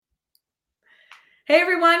Hey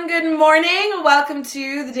everyone, good morning. Welcome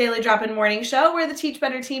to the Daily Drop-In Morning Show, where the Teach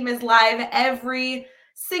Better team is live every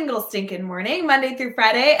single stinking morning, Monday through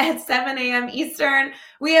Friday at 7 a.m. Eastern.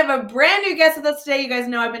 We have a brand new guest with us today. You guys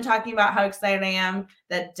know I've been talking about how excited I am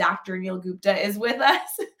that Dr. Neil Gupta is with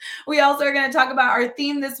us. We also are going to talk about our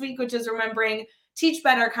theme this week, which is remembering Teach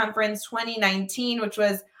Better Conference 2019, which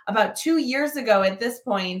was about 2 years ago at this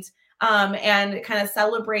point, and kind of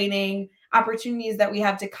celebrating opportunities that we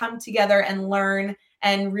have to come together and learn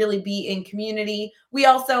and really be in community. We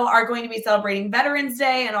also are going to be celebrating Veterans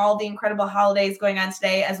Day and all the incredible holidays going on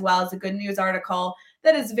today, as well as a good news article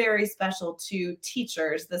that is very special to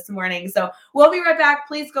teachers this morning. So we'll be right back.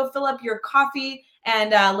 Please go fill up your coffee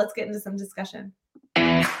and let's get into some discussion.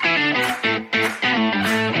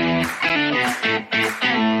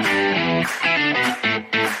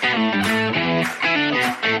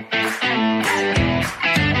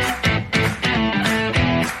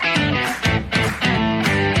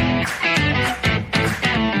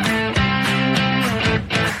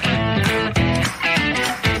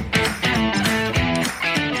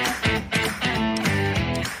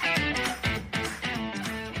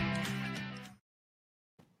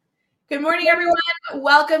 Good morning, everyone.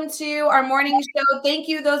 Welcome to our morning show. Thank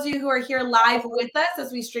you, those of you who are here live with us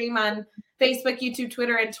as we stream on Facebook, YouTube,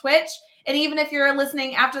 Twitter, and Twitch. And even if you're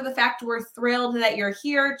listening after the fact, we're thrilled that you're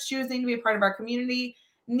here, choosing to be a part of our community.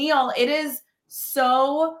 Neil, it is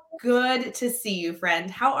so good to see you,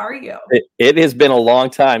 friend. How are you? It has been a long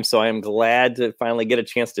time, so I am glad to finally get a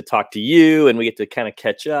chance to talk to you, and we get to kind of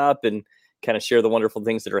catch up and kind of share the wonderful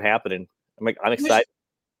things that are happening. I'm excited.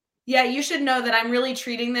 Yeah, you should know that I'm really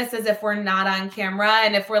treating this as if we're not on camera,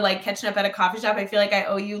 and if we're like catching up at a coffee shop, I feel like I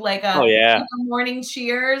owe you like a morning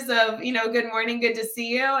cheers of, good morning, good to see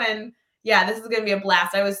you. And yeah, this is going to be a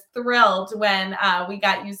blast. I was thrilled when we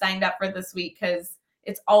got you signed up for this week because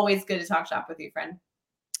it's always good to talk shop with you, friend.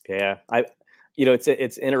 Yeah,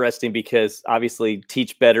 it's interesting because obviously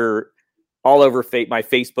Teach Better all over my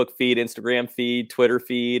Facebook feed, Instagram feed, Twitter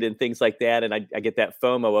feed, and things like that. And I get that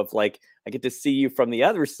FOMO of like, I get to see you from the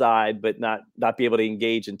other side, but not be able to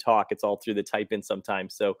engage and talk. It's all through the type in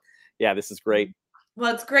sometimes. So yeah, this is great.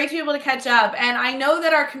 Well, it's great to be able to catch up. And I know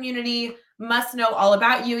that our community must know all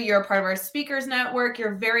about you. You're a part of our speakers network.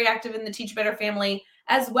 You're very active in the Teach Better family,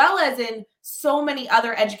 as well as in so many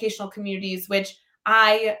other educational communities, which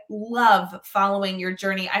I love following your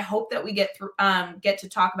journey. I hope that we get to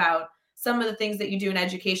talk about some of the things that you do in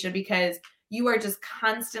education, because you are just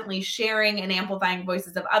constantly sharing and amplifying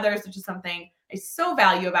voices of others, which is something I so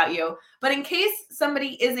value about you. But in case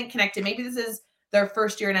somebody isn't connected, maybe this is their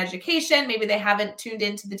first year in education, maybe they haven't tuned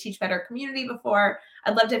into the Teach Better community before,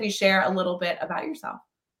 I'd love to have you share a little bit about yourself.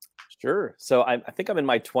 Sure. So I think I'm in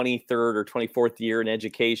my 23rd or 24th year in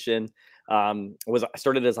education. I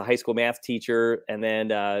started as a high school math teacher, and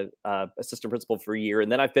then assistant principal for a year,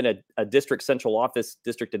 and then I've been a district central office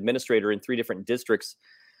district administrator in 3 different districts.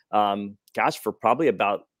 For probably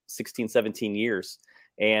about 16, 17 years.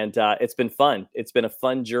 And it's been fun. It's been a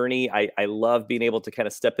fun journey. I love being able to kind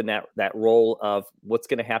of step in that role of what's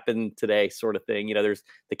going to happen today, sort of thing. There's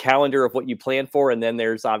the calendar of what you plan for, and then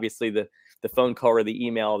there's obviously the phone call or the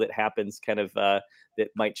email that happens kind of that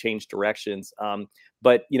might change directions.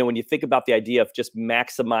 But when you think about the idea of just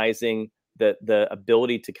maximizing the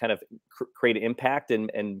ability to kind of create impact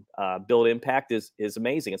and build impact is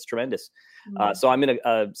amazing. It's tremendous. So I'm in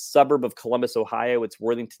a suburb of Columbus, Ohio. It's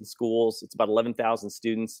Worthington Schools. It's about 11,000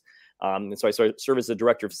 students. And so I serve as the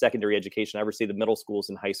director of secondary education. I oversee the middle schools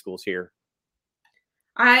and high schools here.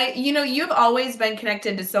 You've always been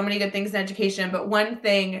connected to so many good things in education, but one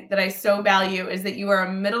thing that I so value is that you are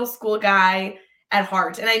a middle school guy at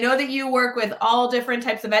heart. And I know that you work with all different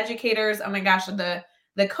types of educators. Oh my gosh,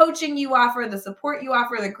 the coaching you offer, the support you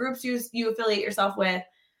offer, the groups you affiliate yourself with.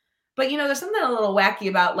 But there's something a little wacky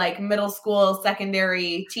about like middle school,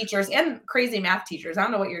 secondary teachers and crazy math teachers. I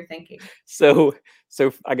don't know what you're thinking. So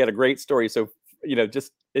I got a great story. So,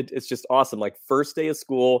 it's just awesome. Like first day of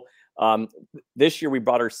school, this year we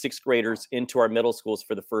brought our 6th graders into our middle schools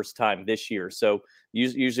for the first time this year. So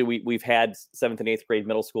usually we've had 7th and 8th grade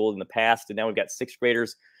middle school in the past, and now we've got 6th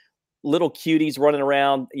graders, little cuties running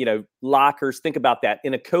around, lockers. Think about that.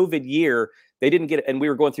 In a COVID year, they didn't get, and we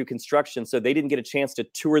were going through construction, so they didn't get a chance to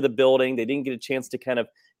tour the building. They didn't get a chance to kind of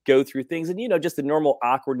go through things, and just the normal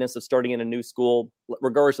awkwardness of starting in a new school,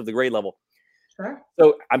 regardless of the grade level. Sure.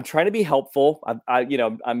 So I'm trying to be helpful. I'm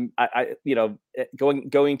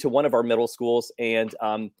going to one of our middle schools, and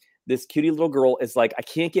this cutie little girl is like, I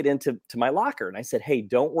can't get into my locker. And I said, hey,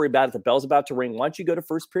 don't worry about it. The bell's about to ring. Why don't you go to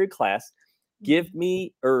first period class?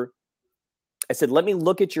 I said, let me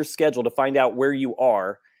look at your schedule to find out where you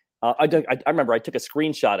are. I remember I took a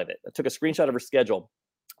screenshot of it. I took a screenshot of her schedule.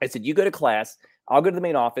 I said, you go to class, I'll go to the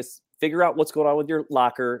main office, figure out what's going on with your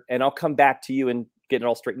locker, and I'll come back to you and get it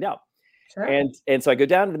all straightened out. Sure. And so I go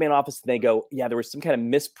down to the main office and they go, yeah, there was some kind of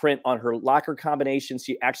misprint on her locker combination.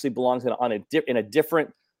 She actually belongs in a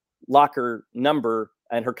different locker number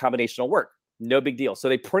and her combination will work. No big deal. So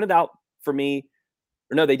they printed out for me,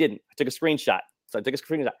 or no, they didn't. I took a screenshot. So I took a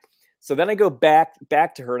screenshot. So then I go back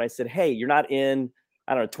to her and I said, hey, you're not in,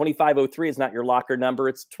 I don't know, 2503 is not your locker number.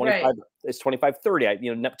 It's 25, right. It's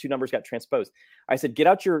 2530. Two numbers got transposed. I said, get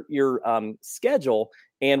out your schedule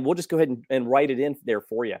and we'll just go ahead and write it in there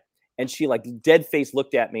for you. And she like dead face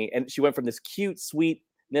looked at me and she went from this cute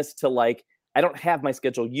sweetness to like, I don't have my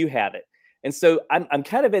schedule. You have it. And so I'm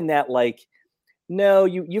kind of in that like, no,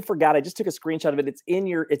 you forgot. I just took a screenshot of it. It's in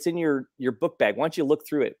your book bag. Why don't you look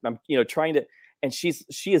through it? I'm trying to, and she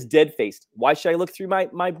is dead faced. Why should I look through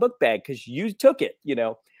my book bag? Because you took it,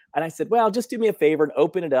 And I said, well, just do me a favor and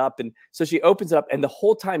open it up. And so she opens it up, and the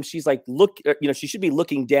whole time she's like, look, she should be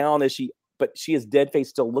looking down but she is dead faced,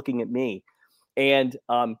 still looking at me. And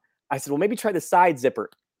I said, well, maybe try the side zipper.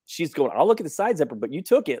 She's going, I'll look at the side zipper, but you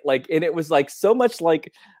took it. And it was like so much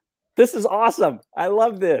like, this is awesome. I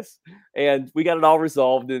love this. And we got it all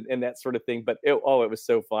resolved and that sort of thing. But it was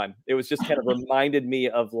so fun. It was just kind of reminded me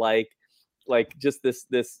of like just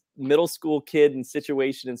this middle school kid and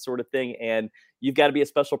situation and sort of thing. And you've got to be a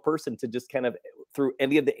special person to just kind of through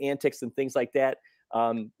any of the antics and things like that,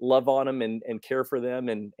 love on them and care for them.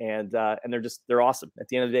 And they're awesome. At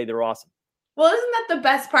the end of the day, they're awesome. Well, isn't that the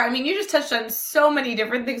best part? I mean, you just touched on so many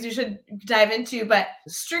different things you should dive into, but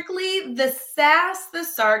strictly the sass, the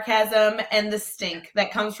sarcasm, and the stink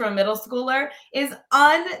that comes from a middle schooler is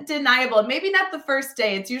undeniable. Maybe not the first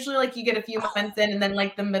day. It's usually like you get a few months in and then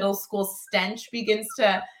like the middle school stench begins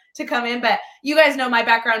to come in. But you guys know my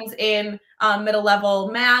background's in middle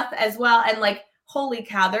level math as well. And like, holy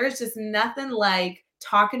cow, there's just nothing like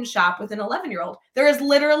talking shop with an 11-year-old. There is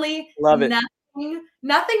literally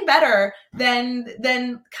nothing better than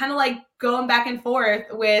kind of like going back and forth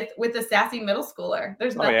with a sassy middle schooler.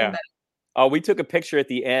 There's nothing better. Oh, we took a picture at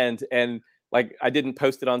the end and like I didn't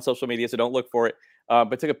post it on social media, so don't look for it.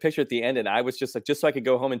 But took a picture at the end and I was just like, just so I could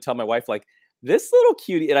go home and tell my wife, like, this little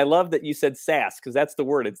cutie. And I love that you said sass because that's the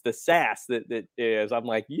word. It's the sass that is. I'm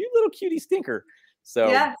like, you little cutie stinker. So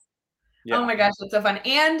yes. Yeah. Oh my gosh, that's so fun.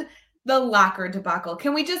 And the locker debacle.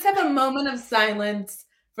 Can we just have a moment of silence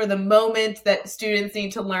for the moment that students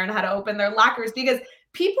need to learn how to open their lockers? Because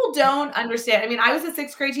people don't understand. I mean, I was a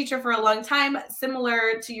 6th grade teacher for a long time,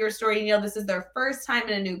 similar to your story. This is their first time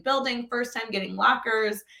in a new building, first time getting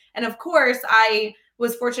lockers. And of course, I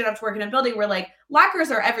was fortunate enough to work in a building where like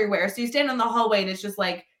lockers are everywhere. So you stand in the hallway and it's just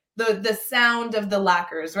like the sound of the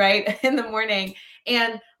lockers, right, in the morning.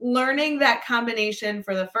 And learning that combination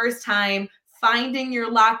for the first time, finding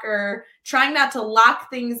your locker, trying not to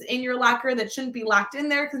lock things in your locker that shouldn't be locked in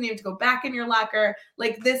there because you have to go back in your locker.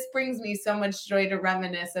 Like this brings me so much joy to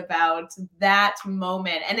reminisce about that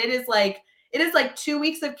moment. And it is like 2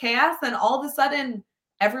 weeks of chaos. Then all of a sudden,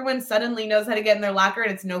 everyone suddenly knows how to get in their locker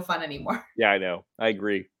and it's no fun anymore. Yeah, I know. I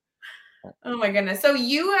agree. Oh my goodness. So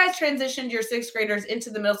you guys transitioned your 6th graders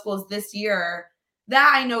into the middle schools this year.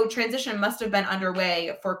 That I know transition must have been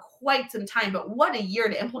underway for quite some time, but what a year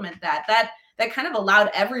to implement that. That kind of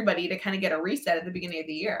allowed everybody to kind of get a reset at the beginning of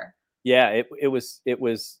the year. Yeah, it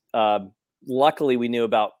was luckily we knew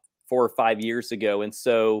about 4 or 5 years ago. And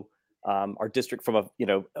so our district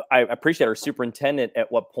I appreciate our superintendent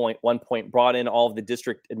at one point brought in all of the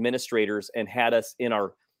district administrators and had us in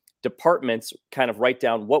our departments kind of write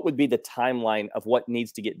down what would be the timeline of what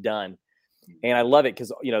needs to get done. And I love it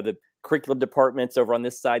because, the curriculum departments over on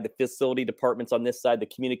this side, the facility departments on this side, the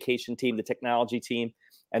communication team, the technology team.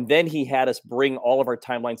 And then he had us bring all of our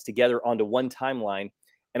timelines together onto one timeline.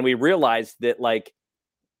 And we realized that like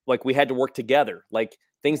we had to work together. Like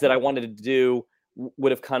things that I wanted to do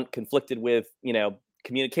would have conflicted with,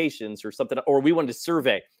 communications or something, or we wanted to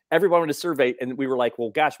survey. Everyone wanted to survey. And we were like, well,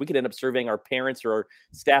 gosh, we could end up surveying our parents or our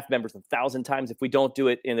staff members 1,000 times if we don't do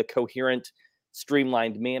it in a coherent,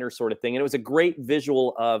 streamlined manner sort of thing. And it was a great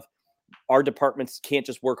visual of our departments can't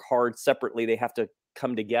just work hard separately. They have to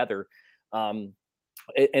come together. And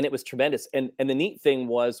it was tremendous. And the neat thing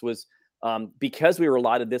was because we were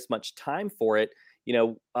allotted this much time for it,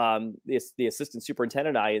 the assistant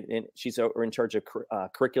superintendent and she's in charge of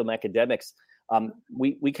curriculum academics.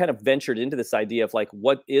 We kind of ventured into this idea of like,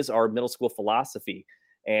 what is our middle school philosophy?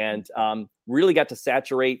 And really got to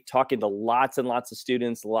saturate talking to lots and lots of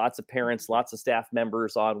students, lots of parents, lots of staff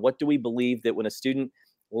members on what do we believe that when a student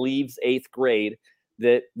leaves 8th grade,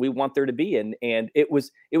 that we want there to be. And it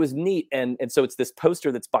was neat. And so it's this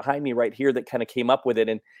poster that's behind me right here that kind of came up with it.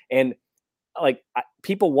 And like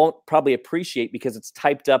people won't probably appreciate because it's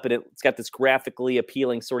typed up and it's got this graphically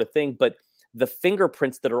appealing sort of thing, but the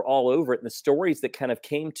fingerprints that are all over it and the stories that kind of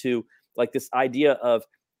came to like this idea of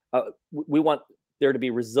we want there to be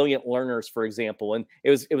resilient learners, for example. And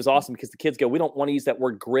it was awesome because the kids go, we don't want to use that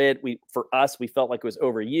word grit. For us, we felt like it was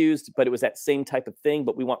overused, but it was that same type of thing.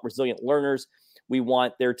 But we want resilient learners. We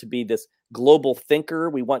want there to be this global thinker.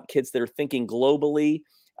 We want kids that are thinking globally.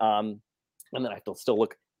 And then I still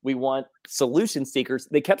look. We want solution seekers.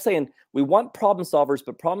 They kept saying we want problem solvers,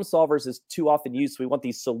 but problem solvers is too often used. So we want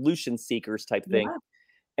these solution seekers type thing. Yeah.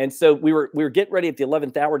 And so we were getting ready at the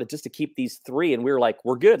 11th hour to keep these three. And we were like,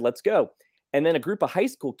 we're good, let's go. And then a group of high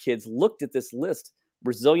school kids looked at this list,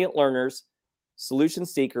 resilient learners, solution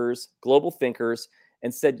seekers, global thinkers,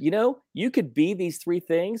 and said, you could be these three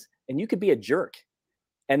things and you could be a jerk.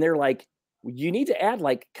 And they're like, you need to add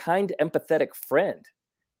like kind, empathetic friend.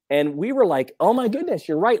 And we were like, oh my goodness,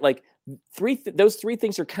 you're right. Like those three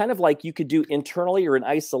things are kind of like you could do internally or in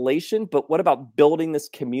isolation, but what about building this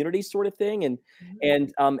community sort of thing? And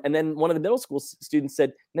then one of the middle school students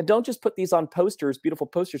said, now don't just put these on posters, beautiful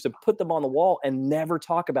posters, and put them on the wall and never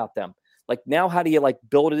talk about them. Like now, how do you like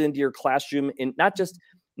build it into your classroom and not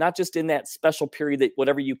just in that special period that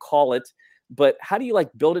whatever you call it, but how do you like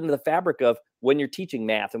build it into the fabric of when you're teaching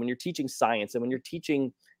math and when you're teaching science and when you're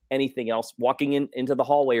teaching anything else, walking into the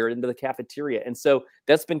hallway or into the cafeteria. And so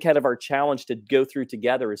that's been kind of our challenge to go through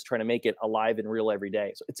together, is trying to make it alive and real every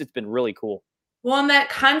day. So it's been really cool. Well, and that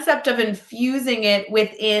concept of infusing it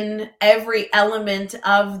within every element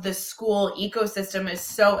of the school ecosystem is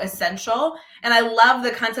so essential. And I love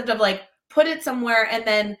the concept of like, put it somewhere and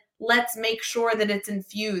then let's make sure that it's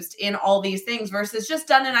infused in all these things versus just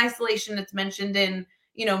done in isolation. It's mentioned in,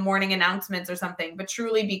 morning announcements or something, but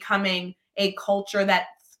truly becoming a culture that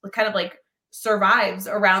kind of like survives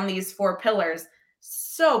around these four pillars.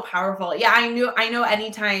 So powerful. Yeah, I know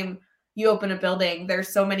anytime you open a building, there's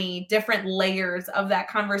so many different layers of that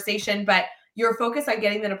conversation, but your focus on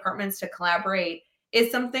getting the departments to collaborate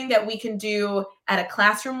is something that we can do at a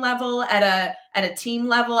classroom level, at a team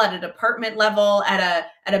level, at a department level, at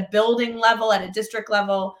a building level, at a district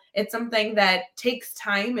level. It's something that takes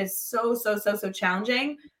time, is so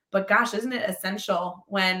challenging. But gosh, isn't it essential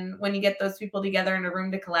when you get those people together in a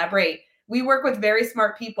room to collaborate? We work with very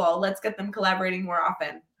smart people. Let's get them collaborating more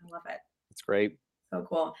often. I love it. That's great. So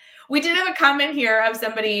cool. We did have a comment here of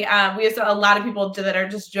somebody. We have a lot of people that are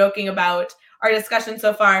just joking about our discussion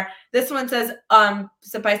so far. This one says,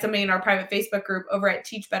 by somebody in our private Facebook group over at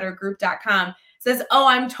teachbettergroup.com, says, oh,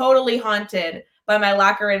 I'm totally haunted by my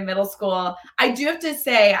locker in middle school. I do have to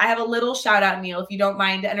say, I have a little shout out, Neil, if you don't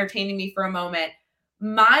mind entertaining me for a moment.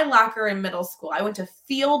 My locker in middle school, I went to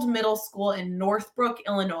Field Middle School in Northbrook,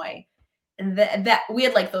 Illinois. And that we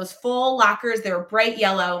had like those full lockers. They were bright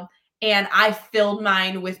yellow. And I filled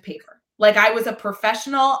mine with paper. Like I was a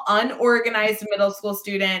professional, unorganized middle school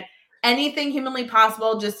student. Anything humanly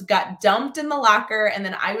possible just got dumped in the locker. And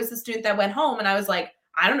then I was the student that went home and I was like,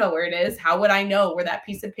 I don't know where it is. How would I know where that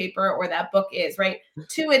piece of paper or that book is, right?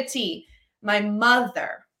 To a T. My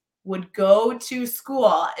mother would go to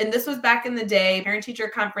school. And this was back in the day, parent-teacher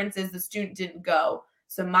conferences, the student didn't go.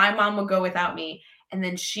 So my mom would go without me. And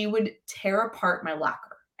then she would tear apart my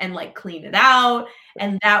locker and like clean it out.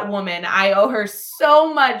 And that woman, I owe her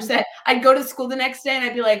so much that I'd go to school the next day and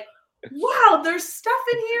I'd be like, wow, there's stuff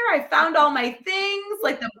in here. I found all my things.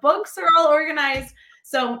 Like the books are all organized.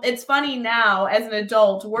 So it's funny now as an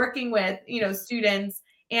adult working with, students.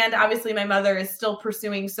 And obviously my mother is still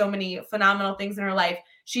pursuing so many phenomenal things in her life.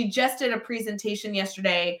 She just did a presentation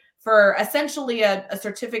yesterday for essentially a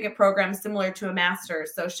certificate program similar to a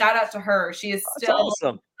master's. So shout out to her. She is still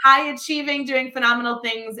awesome. High achieving, doing phenomenal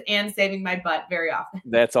things, and saving my butt very often.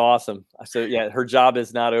 That's awesome. So yeah, her job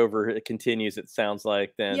is not over. It continues, it sounds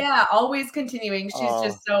like then. Yeah, always continuing. She's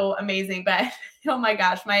just so amazing. But oh my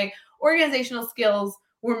gosh, my organizational skills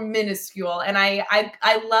were minuscule. And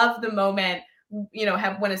I love the moment,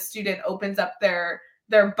 when a student opens up their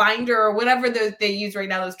binder or whatever they use right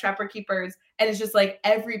now, those Trapper Keepers, and it's just like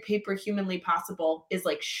every paper humanly possible is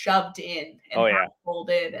like shoved in and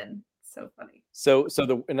folded, and so funny. So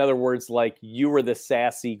in other words, like you were the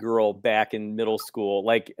sassy girl back in middle school.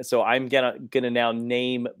 Like, so I'm gonna now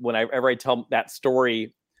name whenever I tell that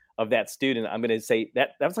story of that student, I'm gonna say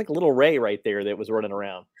that was like little Ray right there that was running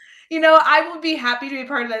around. I would be happy to be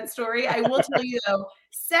part of that story. I will tell you though,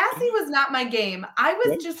 sassy was not my game. I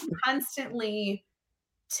was just constantly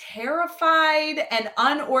terrified and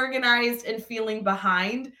unorganized and feeling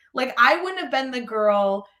behind. Like I wouldn't have been the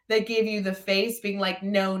girl that gave you the face being like,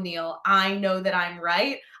 no, Neil, I know that I'm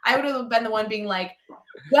right. I would have been the one being like,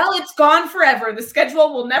 well, it's gone forever. The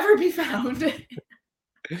schedule will never be found.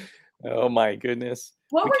 Oh my goodness.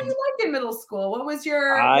 What were you like in middle school? What was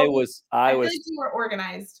your? I feel was like you were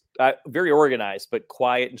organized. very organized, but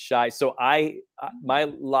quiet and shy. So my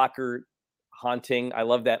locker haunting, I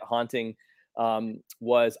love that haunting,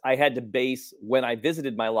 was I had to base when I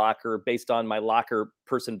visited my locker based on my locker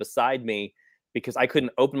person beside me, because I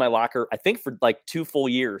couldn't open my locker, I think, for like 2 full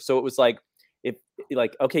years. So it was like, if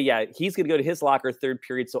like, okay, yeah, he's going to go to his locker third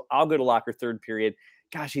period, so I'll go to locker third period.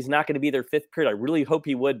 Gosh, he's not going to be there fifth period. I really hope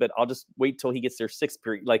he would, but I'll just wait till he gets there sixth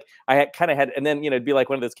period. Like I had kind of had, and then, it'd be like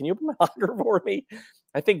one of those, can you open my locker for me?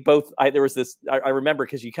 I think both, there was this, I remember,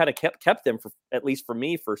 because you kind of kept them for, at least for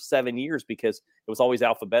me, for 7 years, because it was always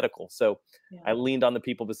alphabetical. So yeah. I leaned on the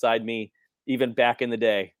people beside me, even back in the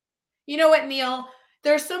day. You know what, Neil?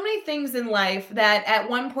 There's so many things in life that at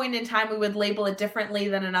one point in time, we would label it differently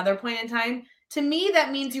than another point in time. To me,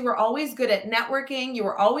 that means you were always good at networking. You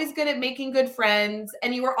were always good at making good friends,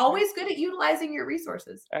 and you were always good at utilizing your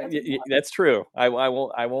resources. That's true. I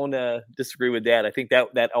won't disagree with that. I think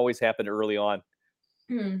that always happened early on.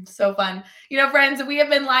 So fun. Friends, we have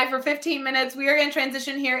been live for 15 minutes. We are going to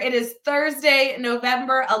transition here. It is Thursday,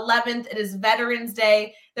 November 11th. It is Veterans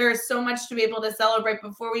Day. There is so much to be able to celebrate.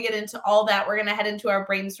 Before we get into all that, we're going to head into our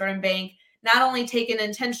brainstorm bank. Not only take an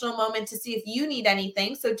intentional moment to see if you need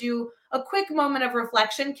anything, so do a quick moment of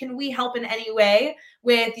reflection. Can we help in any way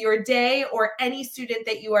with your day or any student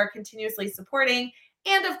that you are continuously supporting?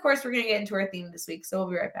 And of course, we're going to get into our theme this week. So we'll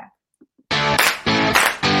be right back.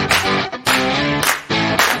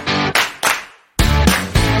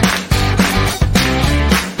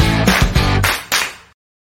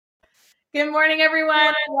 Good morning,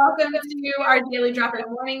 everyone. Welcome to our Daily Drop-In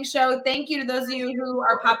Morning Show. Thank you to those of you who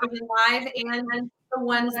are popping in live and the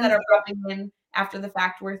ones that are popping in after the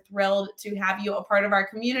fact. We're thrilled to have you a part of our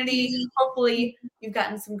community. Hopefully, you've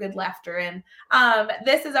gotten some good laughter in.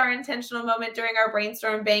 This is our intentional moment during our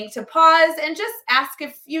brainstorm bank to pause and just ask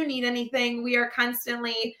if you need anything. We are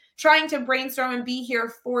constantly trying to brainstorm and be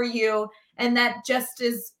here for you. And that just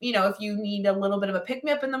is, if you need a little bit of a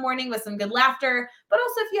pick-me-up in the morning with some good laughter, but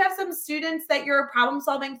also if you have some students that you're problem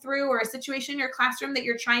solving through or a situation in your classroom that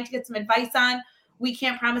you're trying to get some advice on, we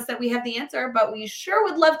can't promise that we have the answer, but we sure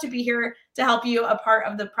would love to be here to help you a part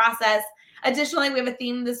of the process. Additionally, we have a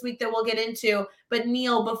theme this week that we'll get into, but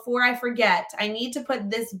Neil, before I forget, I need to put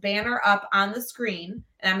this banner up on the screen,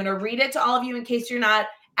 and I'm going to read it to all of you in case you're not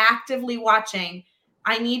actively watching.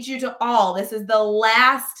 I need you to all, this is the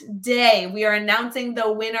last day. We are announcing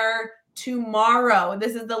the winner tomorrow.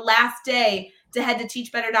 This is the last day to head to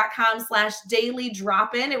teachbetter.com/daily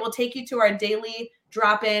drop-in. It will take you to our daily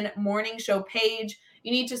drop-in morning show page.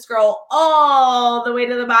 You need to scroll all the way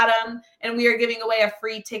to the bottom, and we are giving away a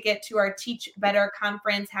free ticket to our Teach Better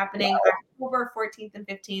conference happening October 14th and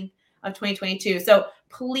 15th of 2022. So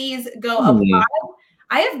please go apply.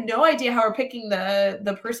 I have no idea how we're picking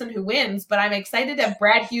the person who wins, but I'm excited to have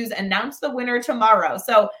Brad Hughes announce the winner tomorrow.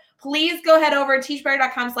 So please go head over to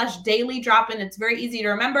teachbetter.com/daily drop-in. It's very easy to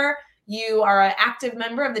remember. You are an active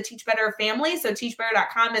member of the Teach Better family, so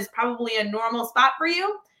teachbetter.com is probably a normal spot for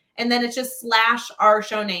you. And then it's just /our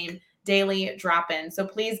show name, daily drop-in. So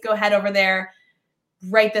please go head over there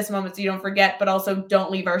right this moment so you don't forget, but also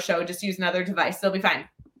don't leave our show. Just use another device. It'll be fine.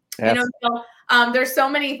 Yes. There's so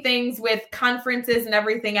many things with conferences and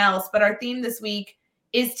everything else, but our theme this week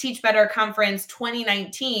is Teach Better Conference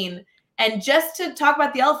 2019. And just to talk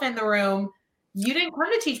about the elephant in the room, you didn't come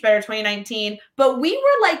to Teach Better 2019, but we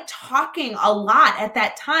were talking a lot at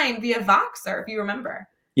that time via Voxer, if you remember.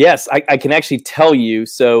 Yes, I can actually tell you.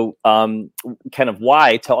 So kind of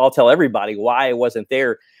why, I'll tell everybody why I wasn't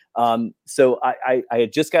there. So I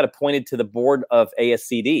had just got appointed to the board of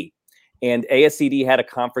ASCD, and ASCD had a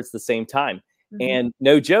conference the same time. Mm-hmm. And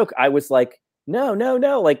no joke, I was like, no,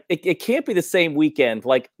 it can't be the same weekend.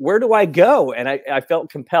 Where do I go? And I felt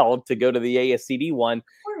compelled to go to the ASCD one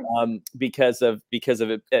because of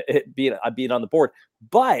it being on the board.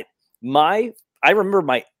 But I remember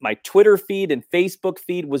my Twitter feed and Facebook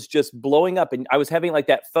feed was just blowing up, and I was having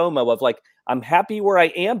that FOMO of I'm happy where I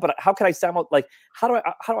am, but how can I sound how do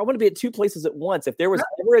I want to be at two places at once? If there was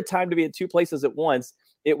ever a time to be at two places at once,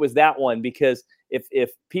 it was that one, because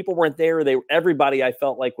if people weren't there, everybody I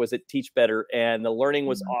felt was at Teach Better, and the learning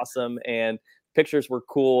was awesome, and pictures were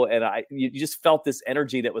cool, and you just felt this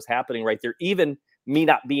energy that was happening right there, even me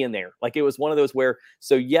not being there. It was one of those where,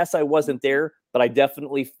 so yes, I wasn't there, but I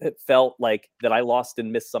definitely felt that I lost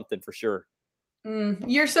and missed something for sure.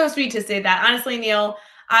 You're so sweet to say that. Honestly, Neil,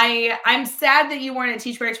 I'm sad that you weren't at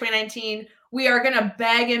Teach Better 2019. we are going to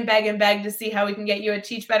beg and beg and beg to see how we can get you a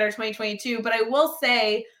Teach Better 2022. But I will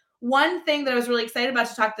say one thing that I was really excited about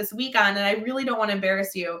to talk this week on, and I really don't want to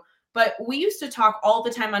embarrass you, but we used to talk all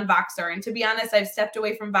the time on Voxer. And to be honest, I've stepped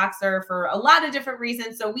away from Voxer for a lot of different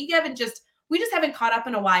reasons. So we just haven't caught up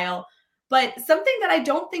in a while. But something that I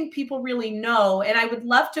don't think people really know, and I would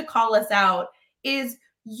love to call us out, is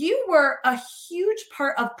you were a huge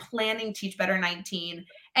part of planning Teach Better 19.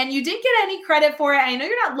 And you didn't get any credit for it. I know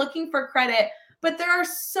you're not looking for credit, but there are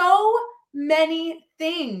so many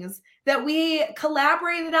things that we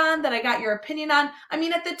collaborated on that I got your opinion on. I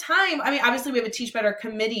mean, at the time, obviously we have a Teach Better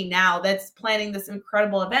committee now that's planning this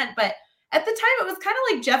incredible event, but at the time it was kind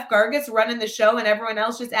of like Jeff Gargas running the show and everyone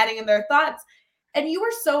else just adding in their thoughts. And you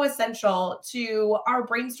were so essential to our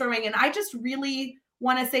brainstorming. And I just really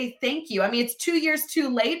want to say thank you. I mean, it's 2 years too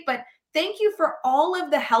late, but thank you for all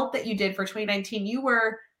of the help that you did for 2019. You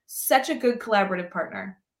were such a good collaborative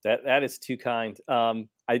partner. That is too kind. I'm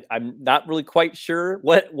not really quite sure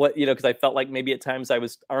what because I felt like maybe at times I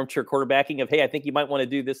was armchair quarterbacking of, hey, I think you might want to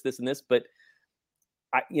do this, this, and this, but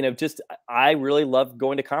I really love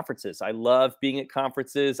going to conferences. I love being at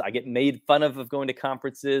conferences. I get made fun of going to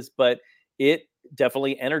conferences, but it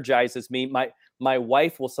definitely energizes me. My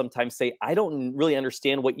wife will sometimes say, I don't really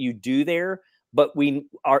understand what you do there, but we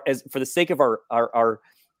are, as for the sake of our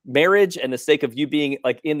marriage and the sake of you being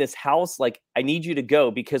like in this house, like I need you to go,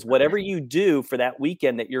 because whatever you do for that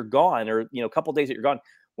weekend that you're gone, or a couple of days that you're gone,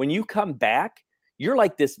 when you come back, you're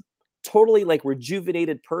like this totally like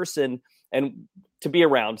rejuvenated person and to be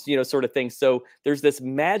around, sort of thing. So there's this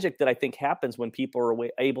magic that I think happens when people are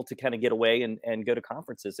able to kind of get away and go to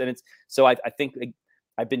conferences. And I think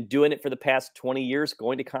I've been doing it for the past 20 years,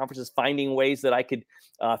 going to conferences, finding ways that I could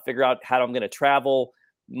figure out how I'm going to travel,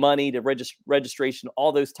 money to registration,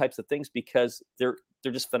 all those types of things, because they're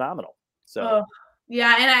just phenomenal. So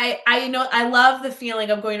yeah, and I love the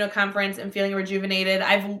feeling of going to a conference and feeling rejuvenated.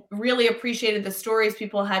 I've really appreciated the stories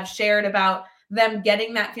people have shared about them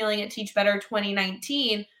getting that feeling at Teach Better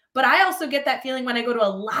 2019, but I also get that feeling when I go to a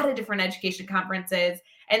lot of different education conferences.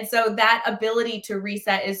 And so that ability to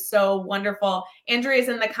reset is so wonderful. Andrea's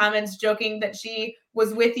in the comments joking that she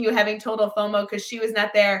was with you having total FOMO because she was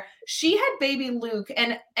not there. She had baby Luke.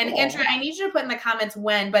 And Andrea, I need you to put in the comments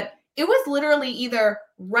when, but it was literally either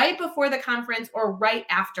right before the conference or right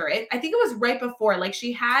after it. I think it was right before. Like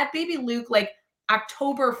she had baby Luke like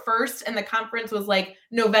October 1st and the conference was like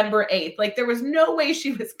November 8th. Like there was no way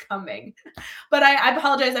she was coming. But I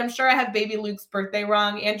apologize. I'm sure I have baby Luke's birthday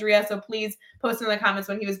wrong, Andrea. So please post in the comments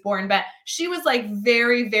when he was born. But she was like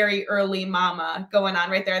very, very early mama going on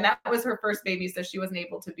right there. And that was her first baby. So she wasn't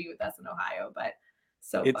able to be with us in Ohio, but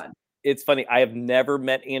fun. It's funny. I have never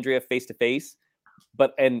met Andrea face to face,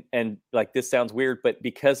 but, and like, this sounds weird, but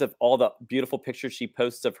because of all the beautiful pictures she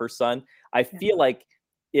posts of her son, I feel like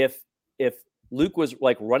if Luke was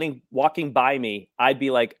like walking by me, I'd be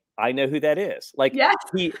like, I know who that is. Like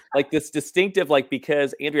he like this distinctive, like,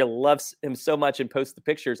 because Andrea loves him so much and posts the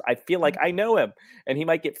pictures, I feel like I know him, and he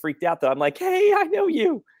might get freaked out that I'm like, hey, I know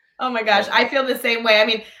you. Oh my gosh, I feel the same way.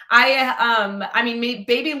 I mean,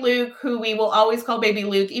 baby Luke, who we will always call baby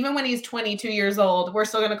Luke, even when he's 22 years old, we're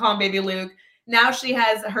still going to call him baby Luke. Now she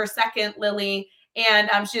has her second, Lily. And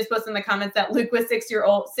she was posting in the comments that Luke was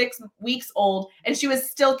 6 weeks old, and she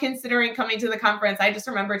was still considering coming to the conference. I just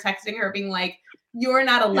remember texting her being like, you're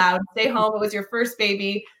not allowed to stay home. It was your first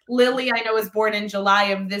baby. Lily, I know, was born in July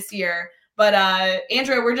of this year. But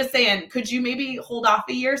Andrea, we're just saying, could you maybe hold off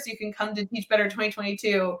a year so you can come to Teach Better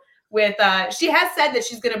 2022 with, she has said that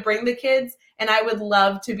she's going to bring the kids, and I would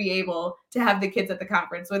love to be able to have the kids at the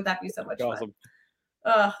conference. Wouldn't that be so much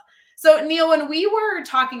fun? So Neil, when we were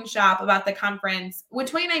talking shop about the conference with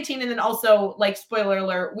 2019, and then also, like, spoiler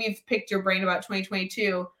alert, we've picked your brain about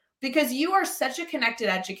 2022 because you are such a connected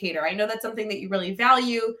educator. I know that's something that you really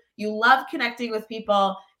value. You love connecting with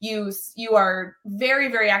people. You are very,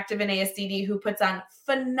 very active in ASCD, who puts on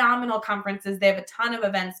phenomenal conferences. They have a ton of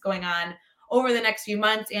events going on over the next few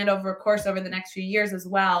months and over the next few years as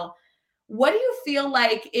well. What do you feel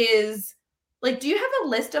like is, like, do you have a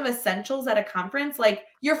list of essentials at a conference? Like,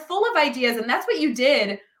 you're full of ideas, and that's what you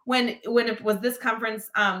did when it was this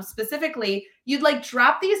conference specifically. You'd like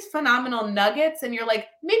drop these phenomenal nuggets, and you're like,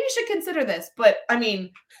 maybe you should consider this. But I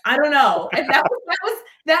mean, I don't know. And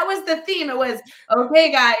that was the theme. It was,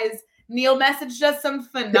 okay, guys, Neil messaged us some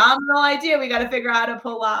phenomenal idea we got to figure out how to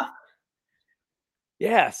pull off.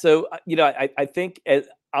 Yeah. So I think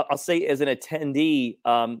I'll say as an attendee,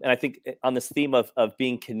 and I think on this theme of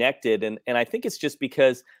being connected, and I think it's just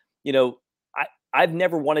because, I've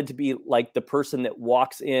never wanted to be like the person that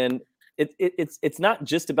walks in it's not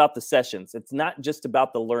just about the sessions. It's not just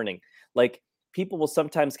about the learning. Like people will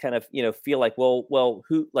sometimes kind of, feel like,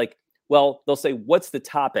 well, they'll say, what's the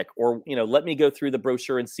topic? Or, let me go through the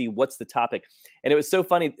brochure and see what's the topic. And it was so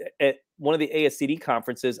funny at one of the ASCD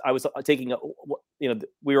conferences, I was taking,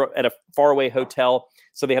 we were at a faraway hotel.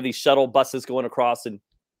 So they have these shuttle buses going across, and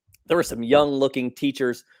there were some young looking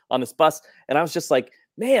teachers on this bus. And I was just like,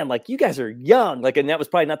 man, like you guys are young. Like, and that was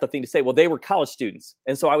probably not the thing to say. Well, they were college students.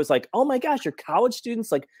 And so I was like, oh my gosh, you're college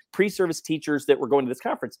students, like pre-service teachers that were going to this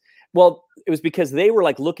conference. Well, it was because they were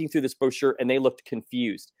like looking through this brochure and they looked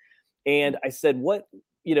confused. And I said,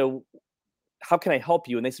 how can I help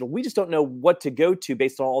you? And they said, well, we just don't know what to go to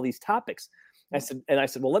based on all these topics. And I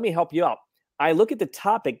said, well, let me help you out. I look at the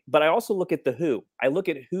topic, but I also look at the who. I look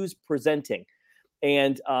at who's presenting.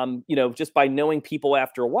 And, just by knowing people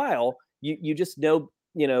after a while, you just know,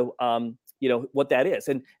 what that is.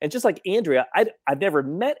 And just like Andrea, I've never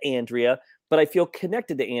met Andrea, but I feel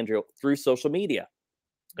connected to Andrea through social media.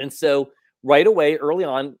 And so right away, early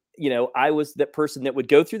on, I was that person that would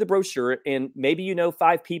go through the brochure, and maybe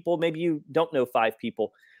 5 people, maybe you don't know 5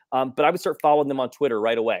 people, but I would start following them on Twitter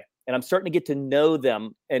right away. And I'm starting to get to know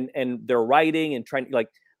them and their writing and trying to like,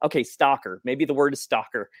 okay, stalker, maybe the word is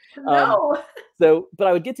stalker. No. But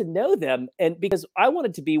I would get to know them. And because I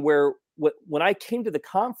wanted to be where, when I came to the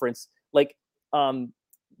conference, like,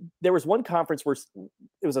 there was one conference where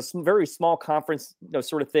it was a very small conference,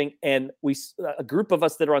 sort of thing. And a group of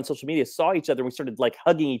us that are on social media saw each other and we started like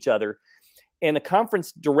hugging each other. And the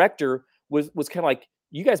conference director was kind of like,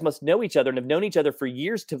 you guys must know each other and have known each other for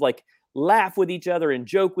years to like laugh with each other and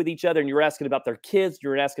joke with each other. And you were asking about their kids. You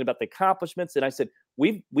were asking about the accomplishments. And I said,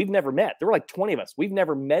 we've never met. There were like 20 of us. We've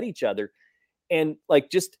never met each other. And like,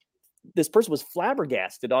 just this person was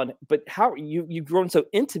flabbergasted on, but how you've grown so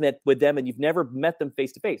intimate with them and you've never met them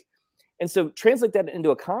face to face. And so translate that into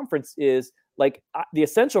a conference is like, the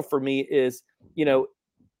essential for me is,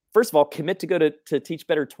 first of all, commit to go to Teach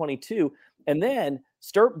Better 22, and then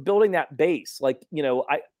start building that base. Like,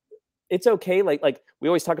 it's okay. Like we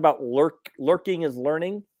always talk about lurking is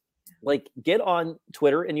learning. Like get on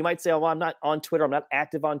Twitter, and you might say, oh, well, I'm not on Twitter. I'm not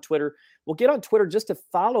active on Twitter. Well, get on Twitter just to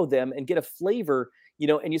follow them and get a flavor,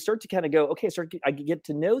 and you start to kind of go, okay, I get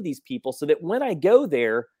to know these people so that when I go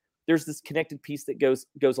there, there's this connected piece that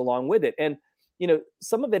goes along with it. And,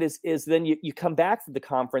 some of it is then you come back from the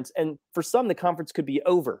conference, and for some, the conference could be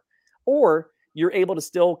over, or you're able to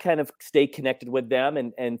still kind of stay connected with them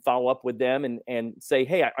and follow up with them and say,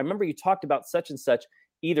 hey, I remember you talked about such and such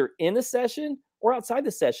either in the session or outside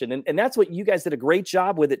the session. And that's what you guys did a great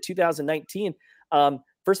job with at 2019.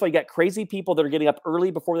 First of all, you got crazy people that are getting up early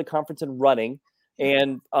before the conference and running.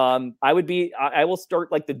 And I will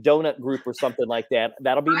start like the donut group or something like that.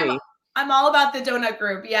 That'll be me. I'm all about the donut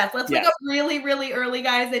group. Yes. Let's wake up really, really early,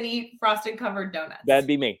 guys, and eat frosted covered donuts. That'd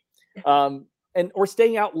be me. Or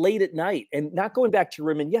staying out late at night and not going back to your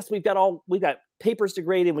room. And yes, we've got papers to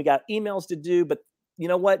grade and we got emails to do, but you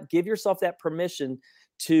know what? Give yourself that permission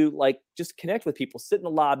to like just connect with people, sit in the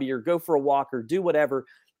lobby or go for a walk or do whatever.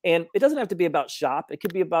 And it doesn't have to be about shop. It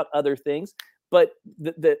could be about other things. But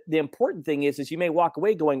the important thing is you may walk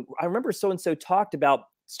away going, I remember so-and-so talked about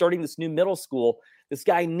starting this new middle school. This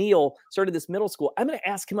guy, Neil, started this middle school. I'm going to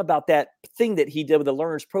ask him about that thing that he did with the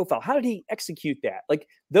learner's profile. How did he execute that? Like,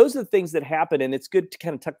 those are the things that happen, and it's good to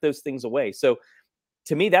kind of tuck those things away. So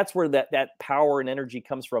to me, that's where that power and energy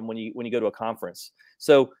comes from when you go to a conference.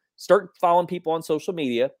 So start following people on social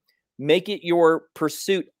media. Make it your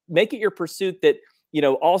pursuit. Make it your pursuit that,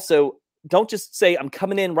 also don't just say, I'm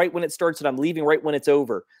coming in right when it starts and I'm leaving right when it's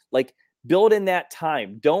over. Like, build in that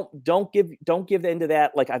time. Don't give into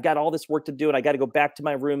that. Like, I've got all this work to do and I got to go back to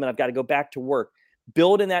my room and I've got to go back to work.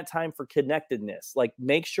 Build in that time for connectedness. Like,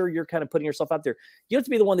 make sure you're kind of putting yourself out there. You don't have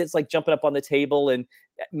to be the one that's like jumping up on the table and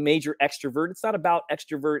major extrovert. It's not about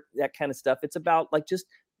extrovert, that kind of stuff. It's about like just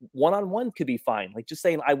one-on-one could be fine. Like just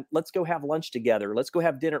saying, let's go have lunch together. Let's go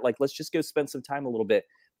have dinner. Like, let's just go spend some time a little bit,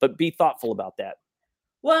 but be thoughtful about that.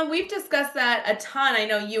 Well, and we've discussed that a ton. I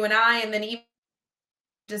know you and I, and then even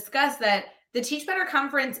discussed that the Teach Better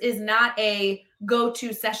conference is not a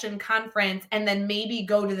go-to session conference and then maybe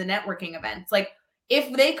go to the networking events. Like,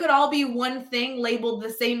 if they could all be one thing labeled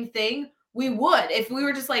the same thing, we would. If we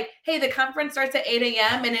were just like, hey, the conference starts at 8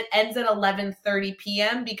 a.m. and it ends at 11:30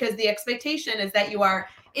 p.m. because the expectation is that you are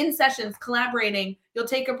in sessions collaborating, you'll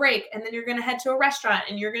take a break, and then you're going to head to a restaurant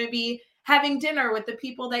and you're going to be having dinner with the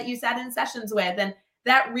people that you sat in sessions with. And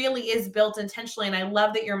that really is built intentionally. And I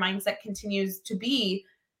love that your mindset continues to be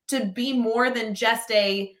more than just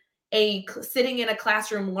a, sitting in a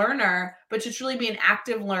classroom learner, but to truly be an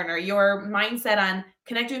active learner. Your mindset on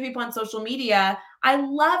connecting with people on social media. I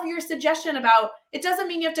love your suggestion about it doesn't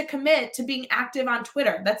mean you have to commit to being active on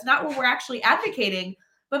Twitter. That's not what we're actually advocating,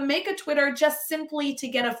 but make a Twitter just simply to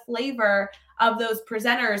get a flavor of those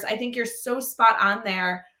presenters. I think you're so spot on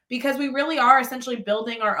there, because we really are essentially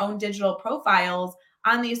building our own digital profiles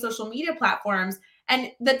on these social media platforms.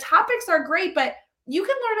 And the topics are great, but you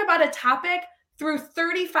can learn about a topic through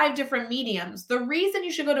 35 different mediums. The reason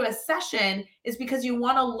you should go to a session is because you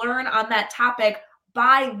want to learn on that topic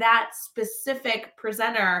by that specific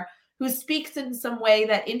presenter who speaks in some way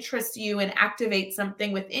that interests you and activates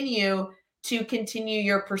something within you to continue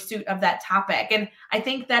your pursuit of that topic. And I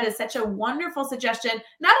think that is such a wonderful suggestion,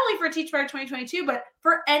 not only for Teach Better 2022, but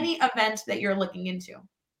for any event that you're looking into.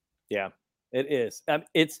 Yeah, it is.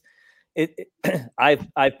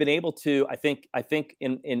 I've been able to, I think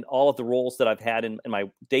in all of the roles that I've had in my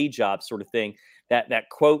day job sort of thing, that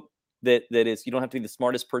quote that is, you don't have to be the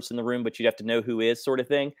smartest person in the room, but you have to know who is sort of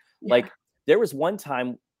thing. Yeah. Like there was one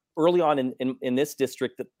time early on in this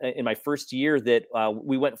district that in my first year that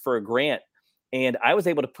we went for a grant, and I was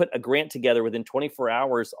able to put a grant together within 24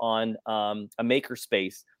 hours on a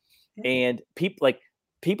makerspace. And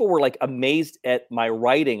people were like amazed at my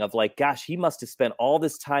writing of like, gosh, he must have spent all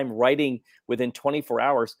this time writing within 24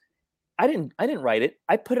 hours. I didn't write it.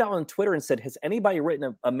 I put it out on Twitter and said, has anybody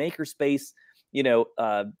written a makerspace,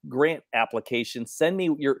 grant application? Send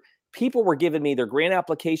me your. People were giving me their grant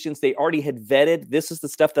applications. They already had vetted. This is the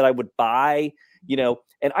stuff that I would buy,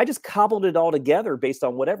 and I just cobbled it all together based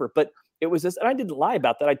on whatever. But it was this, and I didn't lie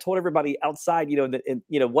about that. I told everybody outside,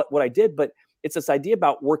 what I did, but it's this idea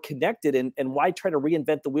about we're connected, and why try to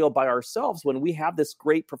reinvent the wheel by ourselves when we have this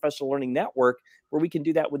great professional learning network where we can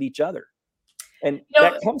do that with each other. And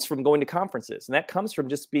that comes from going to conferences, and that comes from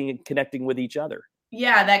just connecting with each other.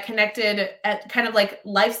 Yeah, that connected kind of like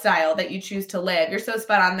lifestyle that you choose to live. You're so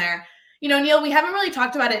spot on there. Neil, we haven't really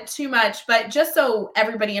talked about it too much, but just so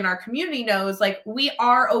everybody in our community knows, like we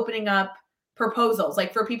are opening up proposals,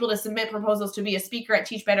 like for people to submit proposals to be a speaker at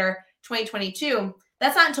Teach Better 2022.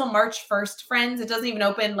 That's not until March 1st, friends. It doesn't even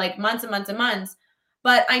open like months and months and months.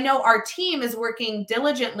 But I know our team is working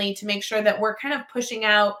diligently to make sure that we're kind of pushing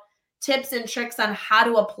out tips and tricks on how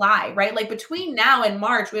to apply, right? Like between now and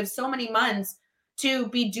March, we have so many months to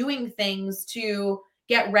be doing things to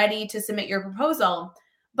get ready to submit your proposal.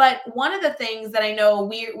 But one of the things that I know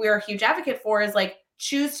we're a huge advocate for is like,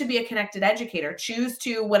 choose to be a connected educator. Choose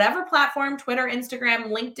to whatever platform, Twitter,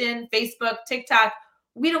 Instagram, LinkedIn, Facebook, TikTok,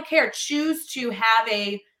 we don't care. Choose to have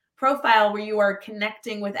a profile where you are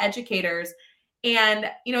connecting with educators.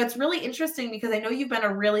 And, it's really interesting because I know you've been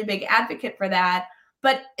a really big advocate for that,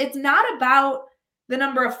 but it's not about the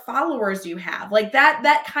number of followers you have. Like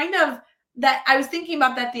that kind of, that I was thinking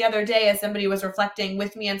about that the other day as somebody was reflecting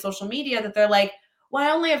with me on social media, that they're like, well,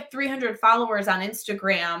 I only have 300 followers on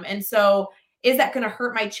Instagram. And so is that going to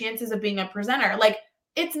hurt my chances of being a presenter? Like,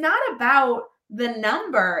 it's not about the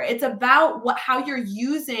number. It's about how you're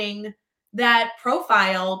using that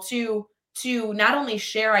profile to not only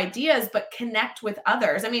share ideas, but connect with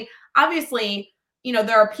others. I mean, obviously,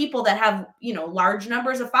 there are people that have, large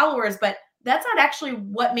numbers of followers, but that's not actually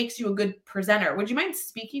what makes you a good presenter. Would you mind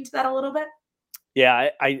speaking to that a little bit? Yeah,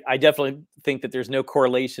 I definitely think that there's no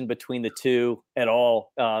correlation between the two at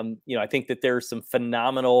all. I think that there's some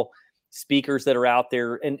phenomenal speakers that are out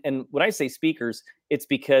there. And when I say speakers, it's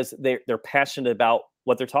because they're passionate about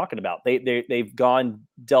what they're talking about. They've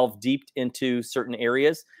delved deep into certain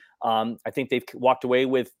areas. I think they've walked away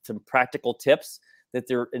with some practical tips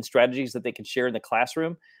and strategies that they can share in the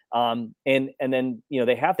classroom. And then,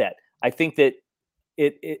 they have that. I think that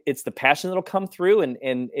it's the passion that'll come through,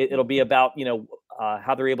 and it'll be about,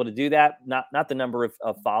 how they're able to do that. Not the number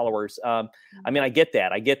of followers. I mean, I get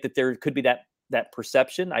that. I get that there could be that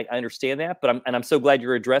perception. I understand that, but I'm so glad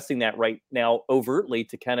you're addressing that right now overtly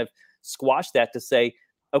to kind of squash that, to say,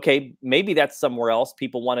 okay, maybe that's somewhere else.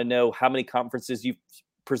 People want to know how many conferences you've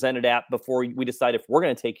presented at before we decide if we're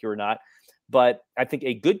going to take you or not. But I think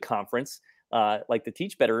a good conference, like the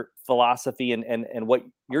Teach Better philosophy and what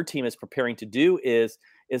your team is preparing to do is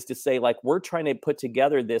to say, like, we're trying to put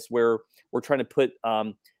together this where we're trying to put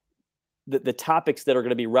the topics that are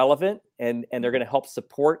going to be relevant and they're going to help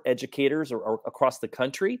support educators or across the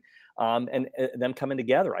country, and them coming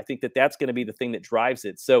together. I think that that's going to be the thing that drives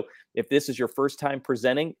it. So if this is your first time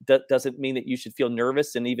presenting, that doesn't mean that you should feel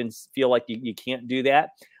nervous and even feel like you can't do that.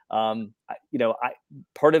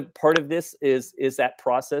 Part of this is that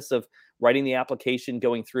process of writing the application,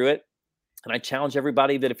 going through it. And I challenge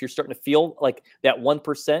everybody that if you're starting to feel like that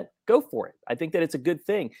 1%, go for it. I think that it's a good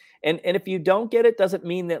thing. And if you don't get it, doesn't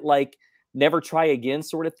mean that like never try again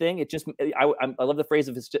sort of thing. It just, I love the phrase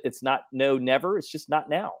of it's not no, never. It's just not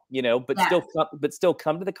now, but still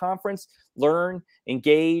come to the conference, learn,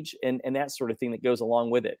 engage, and that sort of thing that goes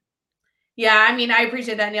along with it. Yeah. I mean, I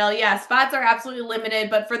appreciate that, Neil. Yeah. Spots are absolutely limited,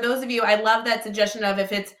 but for those of you, I love that suggestion of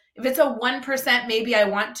if it's a 1%, maybe I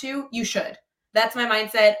want to, you should. That's my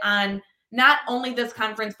mindset on not only this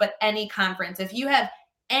conference, but any conference. If you have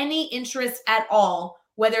any interest at all,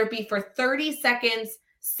 whether it be for 30 seconds,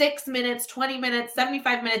 6 minutes, 20 minutes,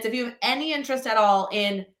 75 minutes, if you have any interest at all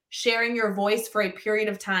in sharing your voice for a period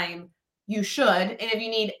of time, you should. And if you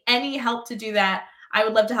need any help to do that, I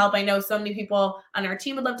would love to help. I know so many people on our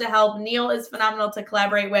team would love to help. Neil is phenomenal to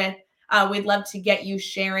collaborate with. We'd love to get you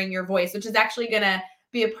sharing your voice, which is actually going to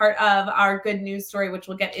be a part of our good news story, which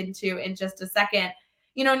we'll get into in just a second.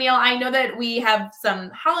 Neil, I know that we have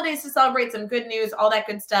some holidays to celebrate, some good news, all that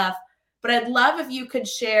good stuff, but I'd love if you could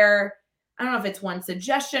share, I don't know if it's one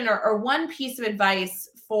suggestion or one piece of advice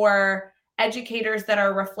for educators that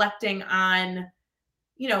are reflecting on,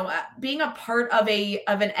 being a part of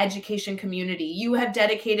an education community. You have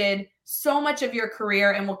dedicated so much of your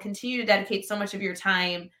career and will continue to dedicate so much of your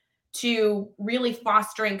time to really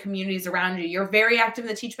fostering communities around you. You're very active in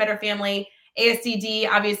the Teach Better family. ASCD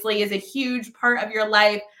obviously is a huge part of your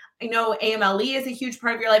life. I know AMLE is a huge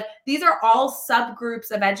part of your life. These are all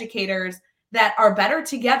subgroups of educators that are better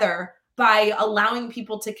together by allowing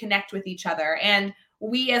people to connect with each other. And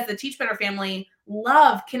we as the Teach Better family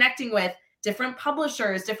love connecting with different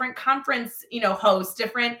publishers, different conference, hosts,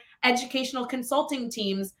 different educational consulting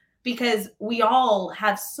teams, because we all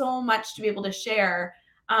have so much to be able to share.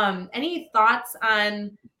 Any thoughts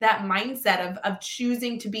on that mindset of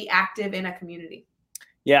choosing to be active in a community?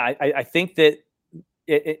 Yeah, I think that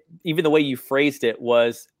even the way you phrased it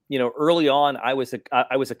was, early on, I was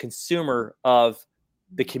a consumer of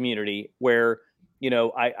the community where,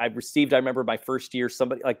 I remember my first year,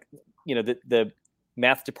 somebody like, the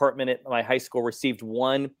math department at my high school received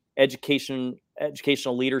one educational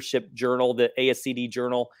leadership journal, the ASCD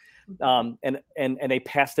journal. And they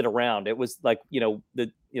passed it around. It was like,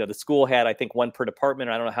 the school had, I think, one per department.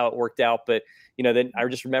 I don't know how it worked out, but, then I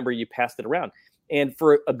just remember you passed it around. And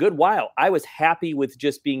for a good while, I was happy with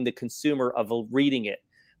just being the consumer of reading it.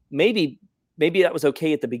 Maybe that was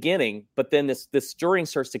okay at the beginning, but then this stirring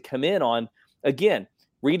starts to come in on, again,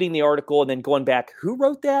 reading the article and then going back, who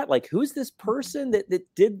wrote that? Like, who's this person that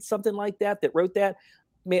did something like that wrote that?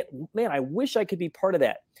 Man, I wish I could be part of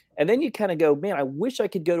that. And then you kind of go, man, I wish I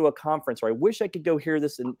could go to a conference, or I wish I could go hear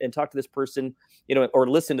this and talk to this person, or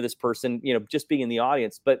listen to this person, just being in the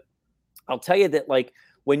audience. But I'll tell you that, like,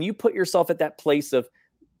 when you put yourself at that place of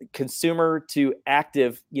consumer to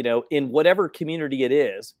active, in whatever community it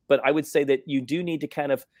is, but I would say that you do need to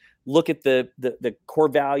kind of look at the core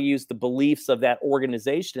values, the beliefs of that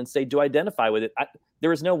organization and say, do I identify with it?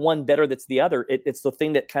 There is no one better that's the other. It's the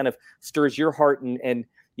thing that kind of stirs your heart. And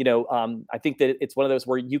I think that it's one of those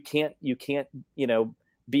where you can't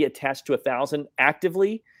be attached to 1,000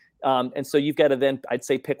 actively. And so you've got to then, I'd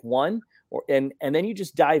say, pick one, and then you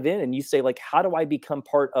just dive in and you say, like, how do I become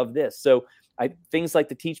part of this? So things like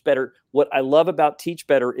the Teach Better, what I love about Teach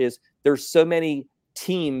Better is there's so many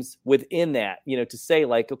teams within that, to say,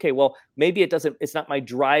 like, okay, well, maybe it's not my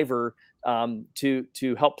driver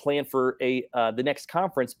to help plan for the next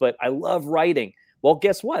conference, but I love writing. Well,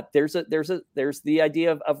 guess what? There's the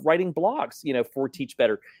idea of writing blogs, for Teach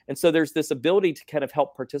Better. And so there's this ability to kind of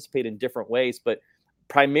help participate in different ways, but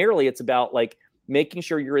primarily it's about, like, making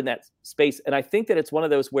sure you're in that space. And I think that it's one of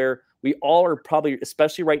those where we all are probably,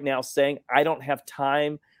 especially right now, saying, I don't have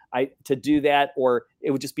time to do that, or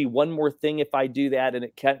it would just be one more thing if I do that. And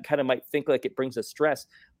it kind of might think like it brings us stress.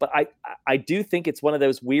 But I do think it's one of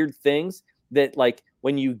those weird things that, like,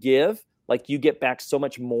 when you give, like, you get back so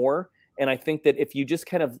much more. And I think that if you just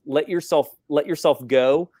kind of let yourself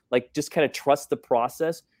go, like, just kind of trust the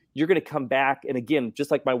process, you're going to come back. And again,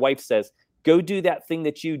 just like my wife says, go do that thing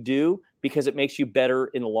that you do because it makes you better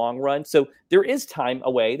in the long run. So there is time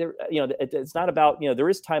away there. It's not about, there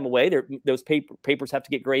is time away there. Those papers have to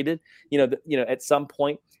get graded, at some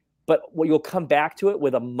point, but you'll come back to it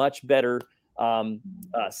with a much better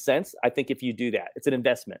sense. I think if you do that, it's an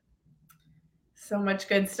investment. So much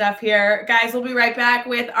good stuff here. Guys, we'll be right back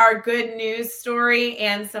with our good news story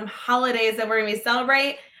and some holidays that we're going to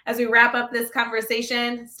celebrate as we wrap up this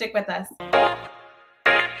conversation. Stick with us.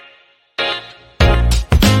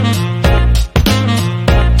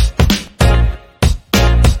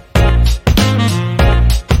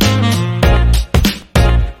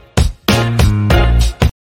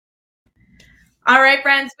 All right,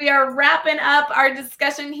 friends, we are wrapping up our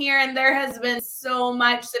discussion here, and there has been so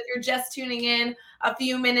much. So if you're just tuning in a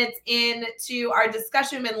few minutes into our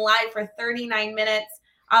discussion, we've been live for 39 minutes.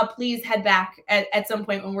 Please head back at some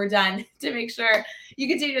point when we're done to make sure you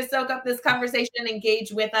continue to soak up this conversation and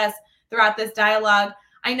engage with us throughout this dialogue.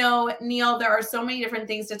 I know, Neil, there are so many different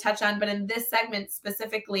things to touch on, but in this segment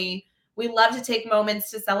specifically, we love to take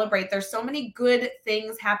moments to celebrate. There's so many good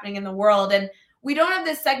things happening in the world, and we don't have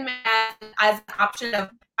this segment as an option of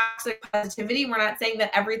toxic positivity. We're not saying that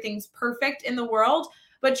everything's perfect in the world,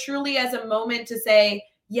 but truly as a moment to say,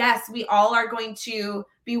 yes, we all are going to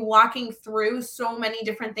be walking through so many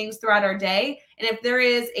different things throughout our day. And if there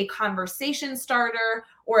is a conversation starter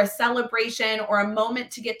or a celebration or a moment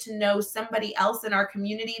to get to know somebody else in our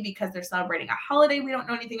community because they're celebrating a holiday we don't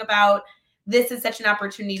know anything about, this is such an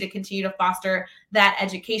opportunity to continue to foster that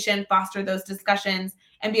education, foster those discussions,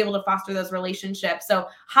 and be able to foster those relationships. So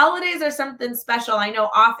holidays are something special. I know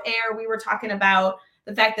off air, we were talking about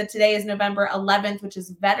the fact that today is November 11th, which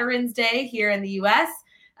is Veterans Day here in the U.S.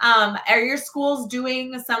 Are your schools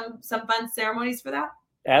doing some fun ceremonies for that?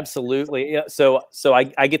 Absolutely. Yeah. So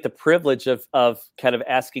I get the privilege of kind of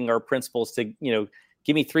asking our principals to,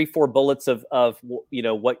 give me 3-4 bullets of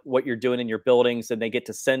what you're doing in your buildings. And they get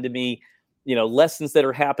to send to me, lessons that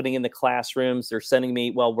are happening in the classrooms. They're sending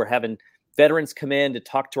me, we're having veterans come in to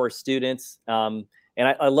talk to our students. And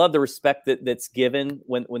I love the respect that's given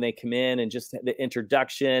when they come in, and just the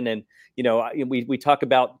introduction. And, we talk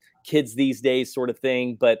about kids these days sort of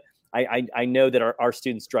thing, but I know that our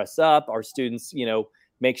students dress up, our students,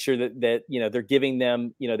 make sure that they're giving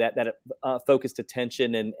them, that focused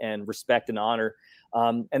attention and respect and honor.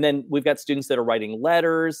 And then we've got students that are writing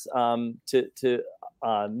letters to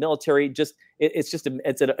military.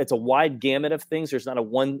 It's a wide gamut of things. There's not a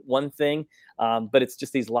one thing, but it's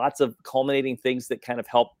just these lots of culminating things that kind of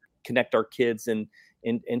help connect our kids and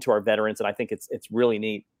into our veterans. And I think it's really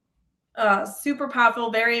neat. Super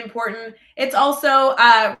powerful, very important. It's also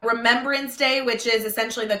Remembrance Day, which is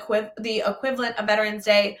essentially the equivalent of Veterans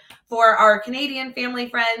Day for our Canadian family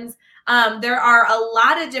friends. There are a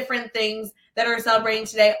lot of different things that are celebrating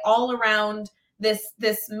today all around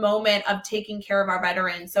this moment of taking care of our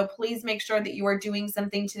veterans. So please make sure that you are doing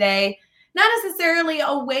something today, not necessarily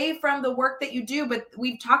away from the work that you do, but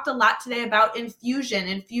we've talked a lot today about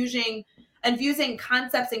infusing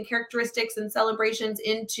concepts and characteristics and celebrations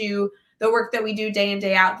into the work that we do day in,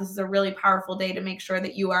 day out. This is a really powerful day to make sure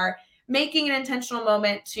that you are making an intentional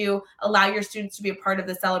moment to allow your students to be a part of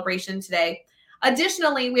the celebration today.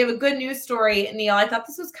 Additionally, we have a good news story, Neil. I thought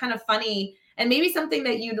this was kind of funny and maybe something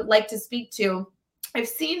that you'd like to speak to. I've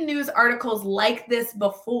seen news articles like this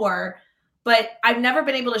before, but I've never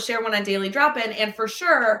been able to share one on Daily Drop-In. And for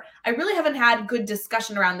sure, I really haven't had good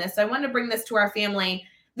discussion around this. So I wanted to bring this to our family.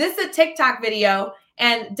 This is a TikTok video,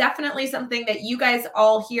 and definitely something that you guys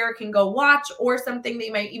all here can go watch, or something that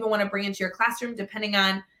you might even want to bring into your classroom, depending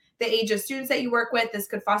on the age of students that you work with. This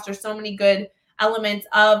could foster so many good elements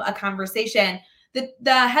of a conversation.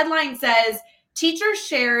 The headline says, "Teacher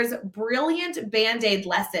shares brilliant Band-Aid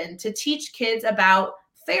lesson to teach kids about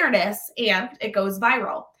fairness," and it goes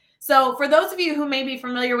viral. So for those of you who may be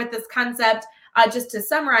familiar with this concept, just to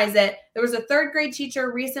summarize it, there was a 3rd grade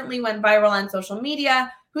teacher recently went viral on social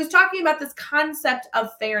media who's talking about this concept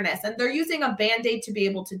of fairness. And they're using a Band-Aid to be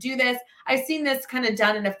able to do this. I've seen this kind of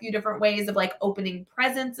done in a few different ways of like opening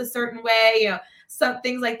presents a certain way, some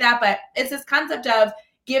things like that. But it's this concept of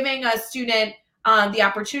giving a student the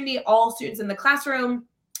opportunity, all students in the classroom,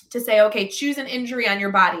 to say, okay, choose an injury on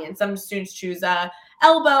your body. And some students choose a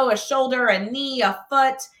elbow, a shoulder, a knee, a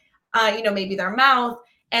foot, maybe their mouth.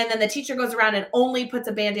 And then the teacher goes around and only puts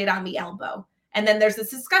a Band-Aid on the elbow. And then there's this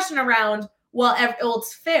discussion around, well,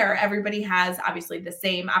 it's fair. Everybody has obviously the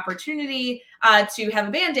same opportunity to have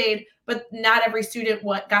a Band-Aid, but not every student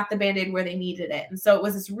got the Band-Aid where they needed it. And so it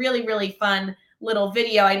was this really, really fun little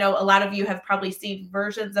video. I know a lot of you have probably seen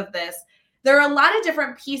versions of this. There are a lot of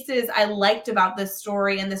different pieces I liked about this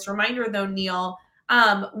story and this reminder, though, Neil.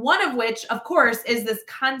 One of which, of course, is this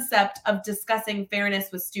concept of discussing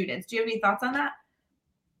fairness with students. Do you have any thoughts on that?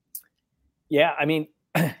 Yeah, I mean,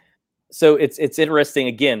 so it's interesting,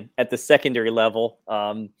 again, at the secondary level.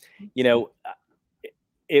 I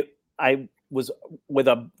was with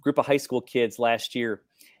a group of high school kids last year,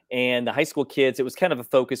 and the high school kids, it was kind of a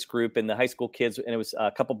focus group, and the high school kids, and it was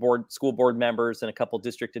a couple school board members and a couple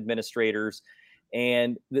district administrators.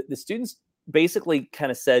 And the students basically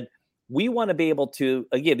kind of said, we want to be able to,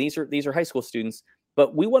 again, these are high school students,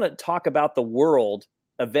 but we want to talk about the world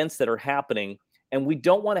events that are happening. And we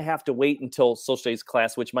don't want to have to wait until social studies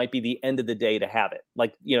class, which might be the end of the day, to have it.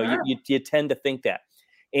 Like, you tend to think that.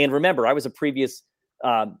 And remember, I was a previous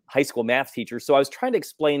high school math teacher. So I was trying to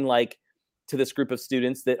explain like to this group of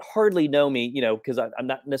students that hardly know me, because I'm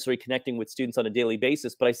not necessarily connecting with students on a daily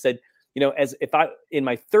basis. But I said, as if I, in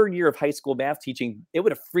my third year of high school math teaching, it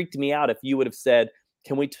would have freaked me out if you would have said,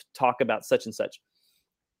 can we talk about such and such?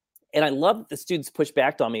 And I love that the students pushed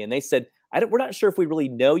back on me and they said, we're not sure if we really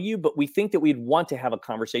know you, but we think that we'd want to have a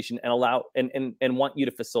conversation and allow and want you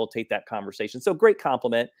to facilitate that conversation. So great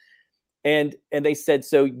compliment. And they said,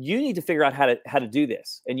 so you need to figure out how to do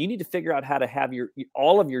this. And you need to figure out how to have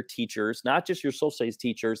all of your teachers, not just your social studies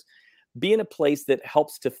teachers, be in a place that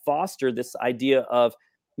helps to foster this idea of,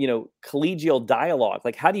 collegial dialogue.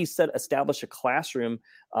 Like, how do you establish a classroom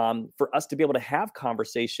for us to be able to have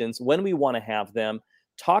conversations when we want to have them,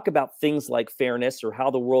 talk about things like fairness or how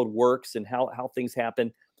the world works and how things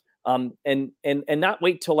happen. And not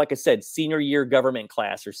wait till, like I said, senior year government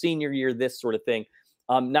class or senior year, this sort of thing.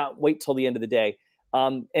 Not wait till the end of the day.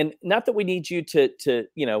 And not that we need you to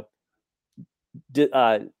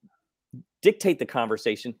dictate the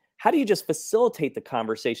conversation. How do you just facilitate the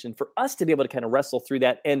conversation for us to be able to kind of wrestle through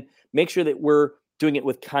that and make sure that we're doing it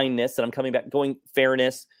with kindness, and I'm coming back, going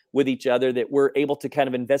fairness with each other, that we're able to kind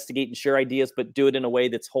of investigate and share ideas, but do it in a way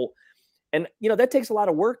that's whole. And, that takes a lot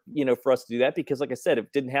of work, for us to do that, because like I said,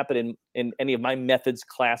 it didn't happen in any of my methods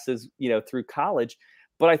classes, through college.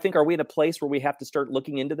 But I think, are we in a place where we have to start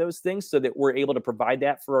looking into those things so that we're able to provide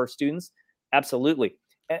that for our students? Absolutely.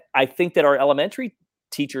 I think that our elementary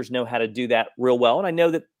teachers know how to do that real well. And I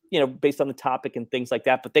know that, based on the topic and things like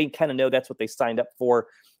that, but they kind of know that's what they signed up for,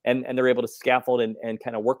 and they're able to scaffold and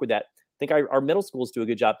kind of work with that. I think our middle schools do a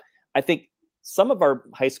good job. I think some of our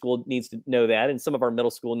high school needs to know that, and some of our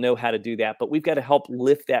middle school know how to do that, but we've got to help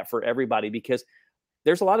lift that for everybody, because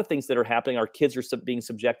there's a lot of things that are happening. Our kids are being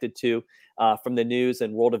subjected to from the news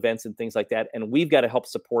and world events and things like that. And we've got to help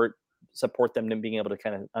support them in being able to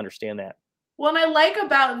kind of understand that. What I like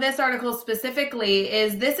about this article specifically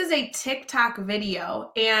is this is a TikTok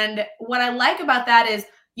video. And what I like about that is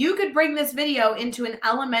you could bring this video into an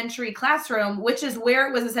elementary classroom, which is where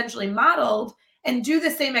it was essentially modeled, and do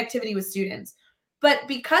the same activity with students. But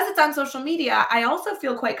because it's on social media, I also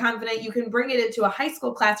feel quite confident you can bring it into a high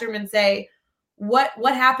school classroom and say, what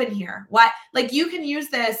happened here? Like, you can use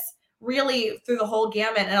this really through the whole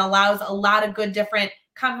gamut, and allows a lot of good different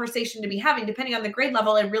conversation to be having. Depending on the grade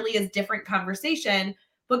level, it really is different conversation,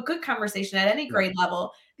 but good conversation at any grade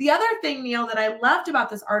level. The other thing, Neil, that I loved about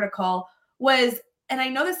this article was, and I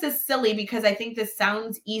know this is silly because I think this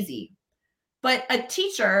sounds easy, but a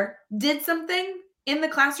teacher did something in the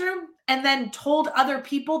classroom and then told other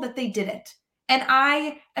people that they did it. And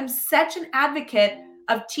I am such an advocate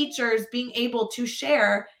of teachers being able to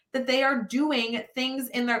share that they are doing things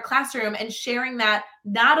in their classroom, and sharing that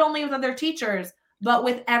not only with other teachers, but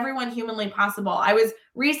with everyone humanly possible. I was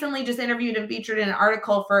recently just interviewed and featured in an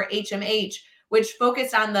article for HMH, which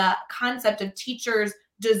focused on the concept of teachers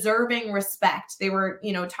deserving respect. They were,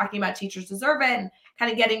 talking about teachers deserve it, and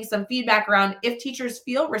kind of getting some feedback around if teachers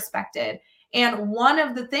feel respected. And one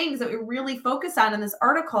of the things that we really focus on in this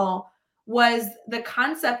article was the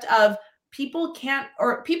concept of people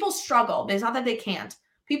struggle. It's not that they can't.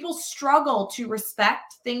 People struggle to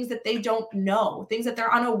respect things that they don't know, things that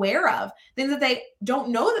they're unaware of, things that they don't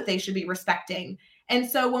know that they should be respecting. And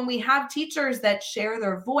so when we have teachers that share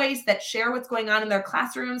their voice, that share what's going on in their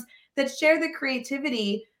classrooms, that share the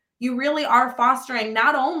creativity, you really are fostering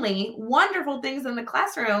not only wonderful things in the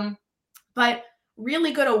classroom, but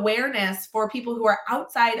really good awareness for people who are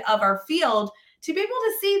outside of our field to be able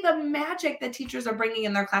to see the magic that teachers are bringing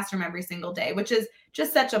in their classroom every single day, which is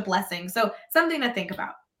just such a blessing. So something to think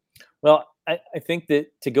about. Well, I think that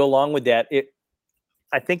to go along with that,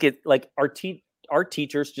 like our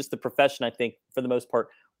teachers, just the profession, I think for the most part,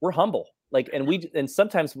 we're humble. Like, and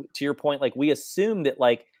sometimes, to your point, like, we assume that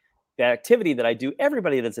like the activity that I do,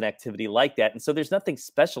 everybody does an activity like that. And so there's nothing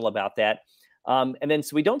special about that. And then,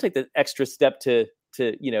 so we don't take the extra step to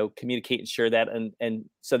communicate and share that, and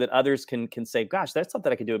so that others can say, gosh, that's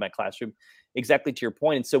something I could do in my classroom. Exactly to your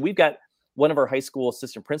point. And so we've got one of our high school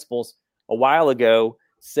assistant principals a while ago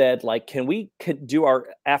said, like, can we do our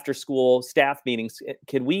after school staff meetings?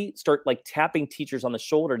 Can we start like tapping teachers on the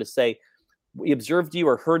shoulder to say, we observed you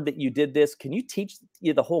or heard that you did this. Can you teach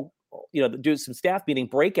the whole, do some staff meeting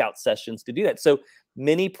breakout sessions to do that? So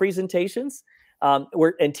mini presentations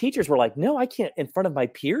and teachers were like, no, I can't in front of my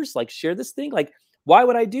peers, like, share this thing. Like, why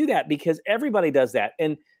would I do that? Because everybody does that.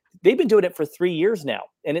 And they've been doing it for 3 years now.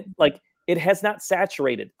 And it has not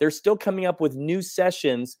saturated. They're still coming up with new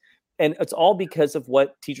sessions. And it's all because of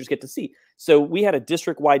what teachers get to see. So we had a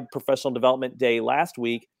district-wide professional development day last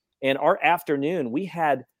week. And our afternoon, we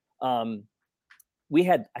had we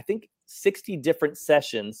had, I think, 60 different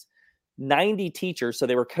sessions, 90 teachers. So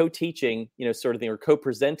they were co-teaching, sort of they were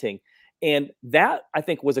co-presenting. And that, I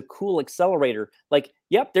think, was a cool accelerator. Like,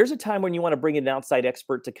 yep, there's a time when you want to bring in an outside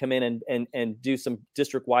expert to come in and do some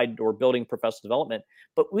district-wide or building professional development.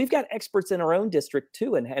 But we've got experts in our own district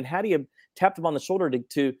too. And how do you tap them on the shoulder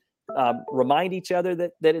to remind each other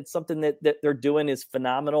that it's something that they're doing is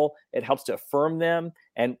phenomenal? It helps to affirm them.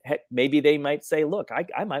 And heck, maybe they might say, look,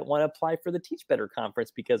 I might want to apply for the Teach Better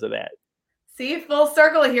conference because of that. See, full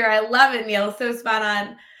circle here. I love it, Neil. So spot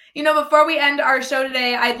on. Before we end our show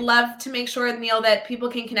today, I'd love to make sure, Neil, that people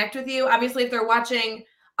can connect with you. Obviously, if they're watching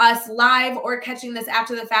us live or catching this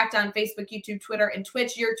after the fact on Facebook, YouTube, Twitter, and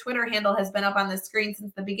Twitch, your Twitter handle has been up on the screen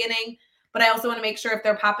since the beginning. But I also want to make sure if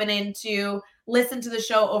they're popping in to listen to the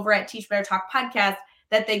show over at Teach Better Talk podcast,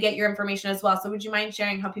 that they get your information as well. So would you mind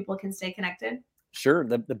sharing how people can stay connected? Sure.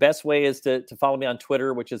 The best way is to follow me on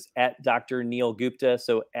Twitter, which is at Dr. Neil Gupta.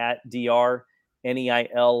 So at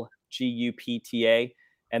DrNeilGupta.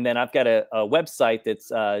 And then I've got a website that's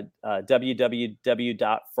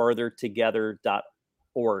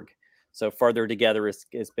www.farthertogether.org. So Farther Together has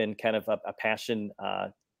been kind of a passion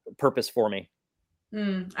purpose for me.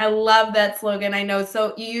 I love that slogan. I know.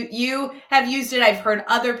 So you have used it. I've heard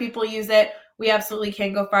other people use it. We absolutely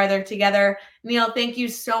can go farther together. Neil, thank you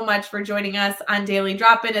so much for joining us on Daily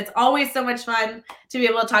Drop-In. It's always so much fun to be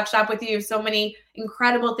able to talk shop with you. So many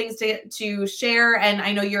incredible things to share. And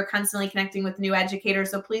I know you're constantly connecting with new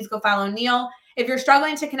educators. So please go follow Neil. If you're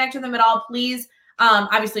struggling to connect with him at all, please,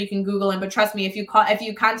 obviously you can Google him, but trust me, if you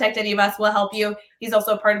contact any of us, we'll help you. He's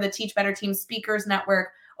also a part of the Teach Better Team Speakers Network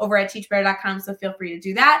over at teachbetter.com. So feel free to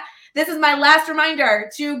do that. This is my last reminder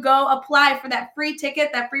to go apply for that free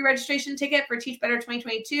ticket, that free registration ticket for Teach Better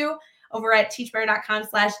 2022 over at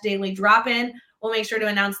teachbetter.com/dailydropin. We'll make sure to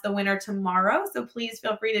announce the winner tomorrow. So please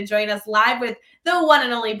feel free to join us live with the one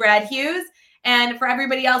and only Brad Hughes. And for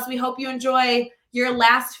everybody else, we hope you enjoy your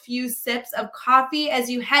last few sips of coffee as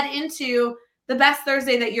you head into the best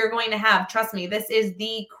Thursday that you're going to have. Trust me, this is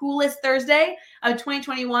the coolest Thursday of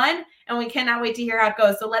 2021, and we cannot wait to hear how it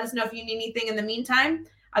goes. So let us know if you need anything in the meantime.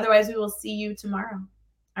 Otherwise, we will see you tomorrow.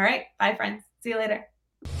 All right. Bye, friends. See you later.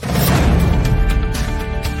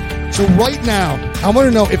 So right now, I want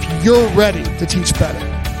to know if you're ready to teach better.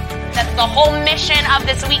 That's the whole mission of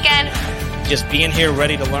this weekend. Just being here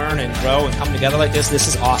ready to learn and grow and come together like this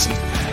is awesome.